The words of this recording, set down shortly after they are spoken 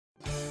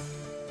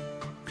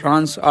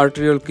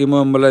Transarterial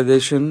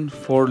chemoembolization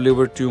for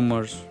liver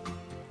tumors.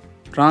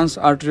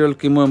 Transarterial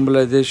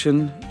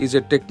chemoembolization is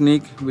a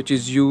technique which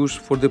is used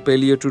for the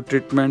palliative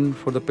treatment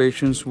for the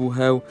patients who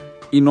have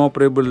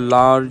inoperable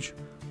large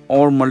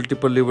or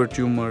multiple liver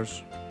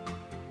tumors.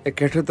 A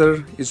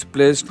catheter is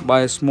placed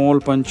by a small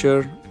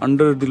puncture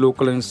under the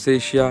local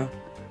anesthesia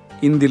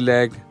in the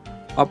leg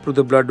up to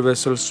the blood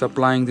vessels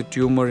supplying the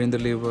tumor in the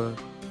liver.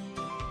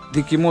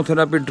 The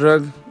chemotherapy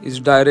drug is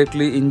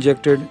directly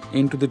injected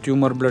into the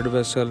tumor blood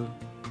vessel.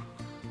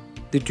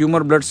 The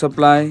tumor blood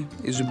supply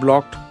is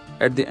blocked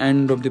at the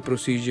end of the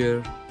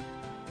procedure.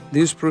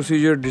 This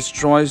procedure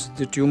destroys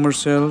the tumor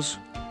cells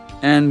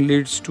and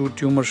leads to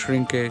tumor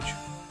shrinkage.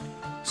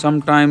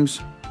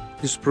 Sometimes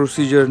this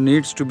procedure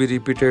needs to be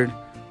repeated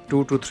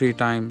 2 to 3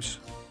 times.